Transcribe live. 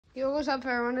Yo, what's up,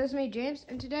 everyone? It's me, James,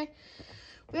 and today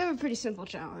we have a pretty simple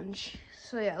challenge.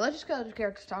 So yeah, let's just go to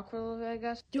character talk for a little bit, I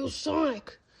guess. Yo,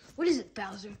 Sonic! What is it,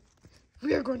 Bowser?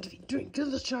 We are going to be doing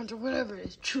this challenge or whatever it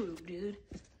is. True, dude.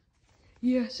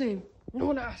 Yeah, same. No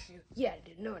one asked you. Yeah,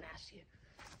 dude, no one asked you.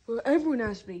 Well, everyone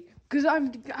asked me, because I'm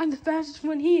the fastest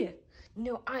one here.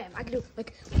 No, I am. I can do,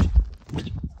 like...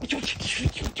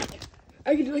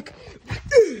 I can do, like...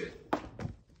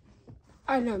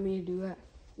 I did not mean to do that.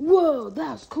 Whoa,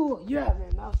 that was cool. Yeah,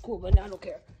 man, that was cool, but I don't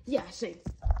care. Yeah, same.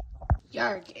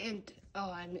 Yarg, and,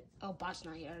 Bot's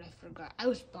not here, I forgot. I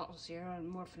wish Bot was here on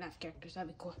more FNAF characters, that'd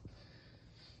be cool.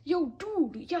 Yo,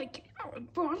 dude, yeah,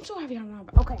 bro, I'm so happy I'm not,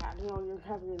 okay, I know you're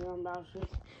happy I'm about shit.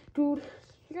 Dude,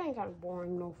 you ain't kind of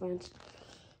boring, no offense.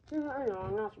 Yeah, I know,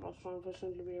 I'm not the most fun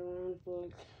person to be around, but,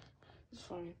 like, it's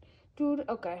fine. Dude,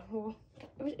 okay, well,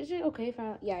 is it okay if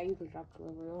yeah, you can drop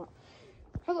whatever you want.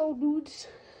 Hello, dudes.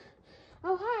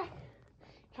 Oh, hi.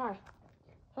 Hi.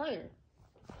 Hi.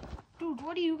 Dude,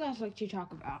 what do you guys like to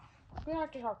talk about? We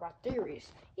like to talk about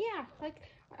theories. Yeah, like,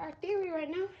 our theory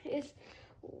right now is,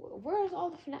 where's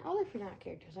all the other FNAF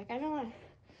characters? Like, I know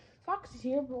Fox is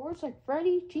here, but where's, like,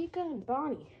 Freddy, Chica, and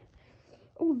Bonnie?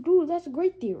 Oh, dude, that's a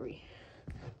great theory.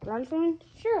 Bonnie's fine?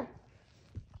 Sure.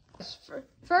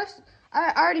 First,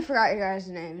 I already forgot your guys'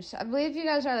 names. I believe you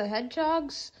guys are the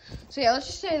hedgehogs. So, yeah, let's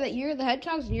just say that you're the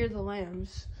hedgehogs and you're the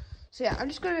lambs. So yeah, I'm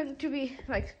just going to be,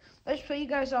 like, let's put you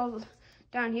guys all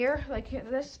down here, like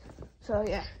this. So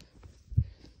yeah.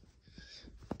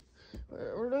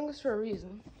 We're doing this for a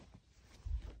reason.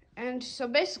 And so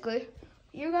basically,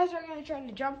 you guys are going to try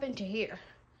to jump into here.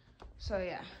 So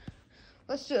yeah.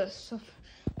 Let's do this. So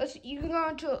you can go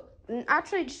into,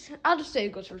 actually, I'll just say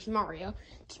it goes first, Mario.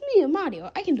 It's me and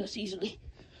Mario. I can do this easily.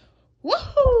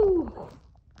 Woohoo!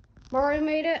 Mario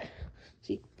made it.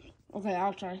 See. Okay,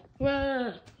 I'll try.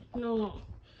 No.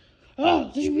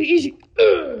 Oh, this should be easy.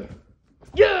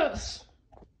 Yes!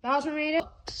 Bowser made it.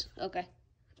 Okay.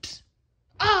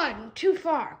 Ah, too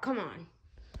far. Come on.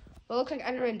 Well, looks like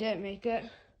Enderman didn't make it.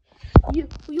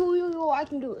 Yo, I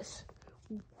can do this.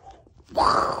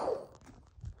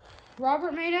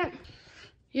 Robert made it.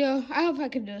 Yo, I hope I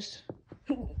can do this.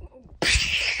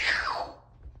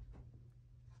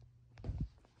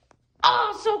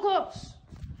 Oh, so close.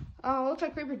 Oh, looks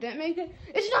like Creeper didn't make it.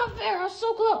 It's not fair. I was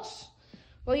so close.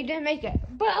 Well, you didn't make it.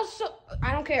 But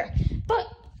I don't care.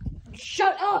 But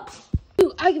shut up.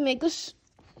 Dude, I can make this.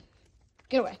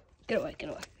 Get away.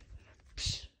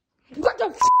 Psst. What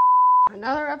the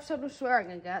Another episode of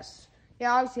swearing, I guess.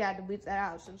 Yeah, obviously I had to bleep that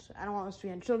out since I don't want this to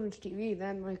be on children's TV.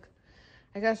 Then, like,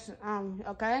 I guess,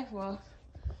 okay, well.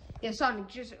 Yeah,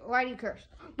 Sonic, why do you curse?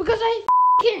 Because I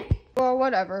can't. Well,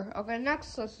 whatever. Okay,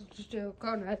 next, let's just do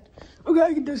Conet. Okay,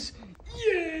 I can do this.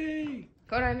 Yay!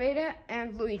 Conet made it,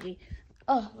 and Luigi.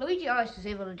 Oh, Luigi always is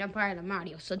able to jump higher than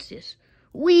Mario, so let's do this.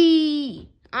 Whee!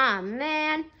 Ah,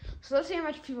 man. So let's see how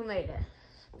much people made it.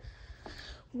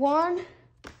 1,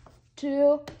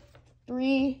 2,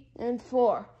 3, and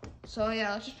 4. So,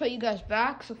 yeah, let's just put you guys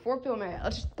back. So, 4 people made it.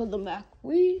 Let's just put them back.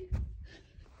 Whee!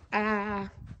 Ah.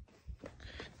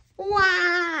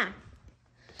 Wah!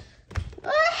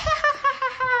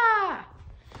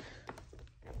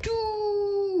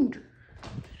 Dude!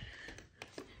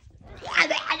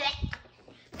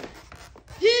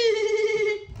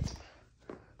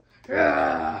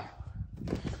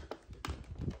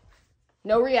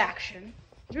 No reaction.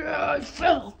 I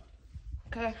fell.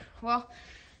 Okay, well,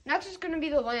 next is gonna be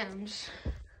the lambs.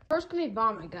 First gonna be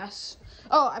Bomb, I guess.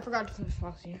 Oh, I forgot to finish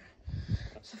Fox here.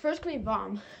 So first gonna be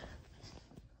Bomb.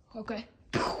 Okay.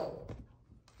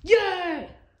 Yeah!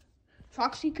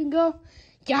 Foxy can go.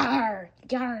 Yar,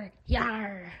 yar,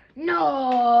 yar. No!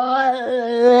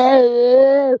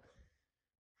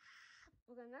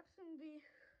 Okay, next gonna be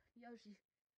Yoshi.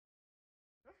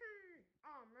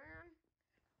 Oh, man.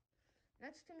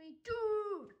 Next can be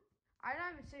Dude. I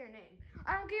don't even say your name.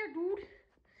 I don't care, dude.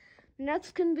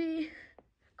 Next can be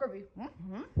Kirby.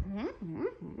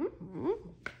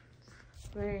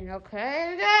 Okay,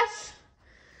 I guess.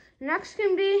 Next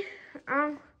can be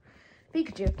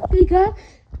Pikachu. Pikachu.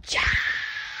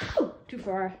 Too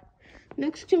far.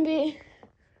 Next can be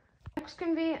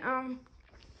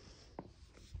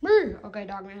okay,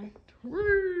 Dogman.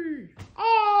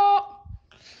 Oh.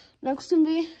 Next can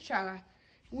be Shy Guy.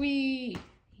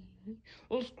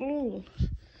 Let's go.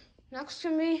 Next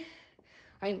can be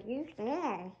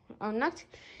next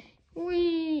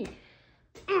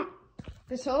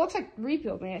so it looks like 3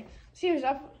 people made it. Seems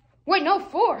up. Wait, no,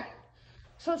 4.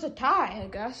 So it's a tie, I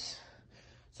guess.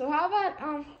 So how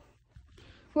about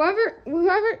whoever.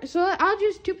 So I'll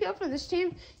choose 2 people from this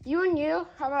team. You and you.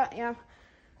 How about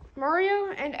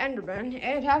Mario and Enderman,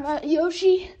 and have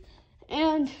Yoshi,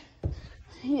 and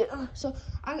yeah. So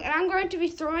I'm going to be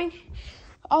throwing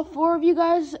all 4 of you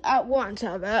guys at once.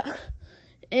 How about?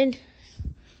 And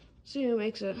see who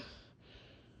makes it.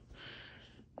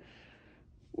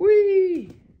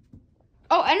 Whee!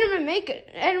 Oh, Enderman made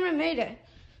it.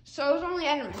 So it was only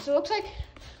Enderman. So it looks like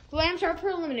lambs are for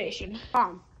elimination.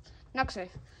 Nuxie,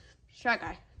 Shy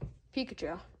Guy,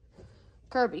 Pikachu,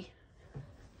 Kirby.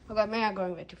 Okay, maybe I'm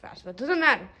going a bit too fast, but it doesn't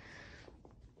matter.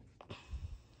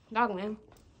 Dogman.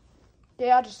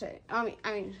 Yeah, I'll just say it. I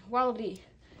mean, Waddle Dee,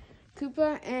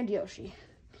 Koopa, and Yoshi.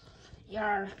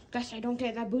 Yar, guess I don't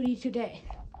get that booty today.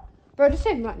 Bro, just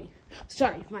save money.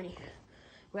 Sorry, money.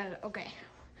 Well, okay.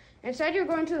 Instead, you're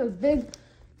going to the big,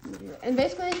 and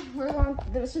basically,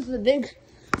 this is the big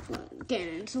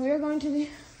cannon. So we're going to be,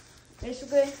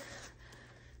 basically,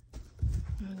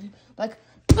 like,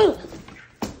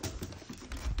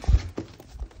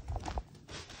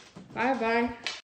 bye-bye.